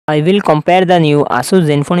I will compare the new Asus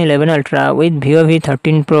Zenfone 11 Ultra with Vivo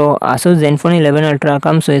V13 Pro. Asus Zenfone 11 Ultra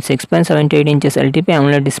comes with 6.78 inches LTP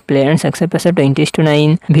AMOLED display and success ratio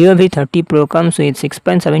 20:9. Vivo V30 Pro comes with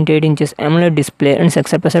 6.78 inches AMOLED display and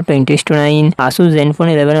success ratio 20:9. Asus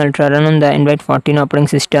Zenfone 11 Ultra run on the Android 14 operating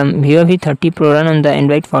system. Vivo V30 Pro run on the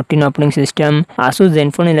Android 14 operating system. Asus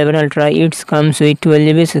Zenfone 11 Ultra it comes with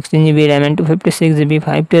 12GB, 16GB RAM and 256GB,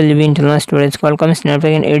 512GB internal storage. Qualcomm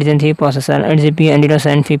Snapdragon 8 Gen 3 processor, 8GB Adreno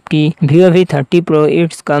 750. Vivo V30 Pro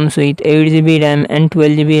it comes with 8GB RAM and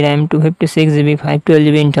 12GB RAM, 256GB,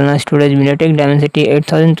 512GB internal storage. MediaTek Dimensity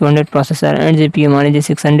 8200 processor and GPU Mali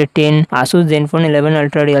G610. Asus Zenfone 11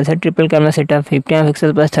 Ultra real set triple camera setup,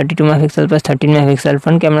 50MP plus 32MP plus 13MP,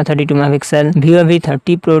 front camera 32MP. Vivo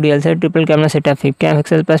V30 Pro real set triple camera setup,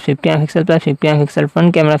 50MP plus 50MP plus 50MP,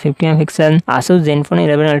 front camera 50MP. Asus Zenfone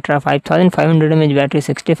 11 Ultra 5500 mAh battery,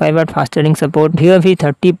 65W fast charging support. Vivo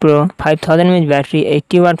V30 Pro 5000 mAh battery,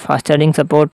 80W fast charging support.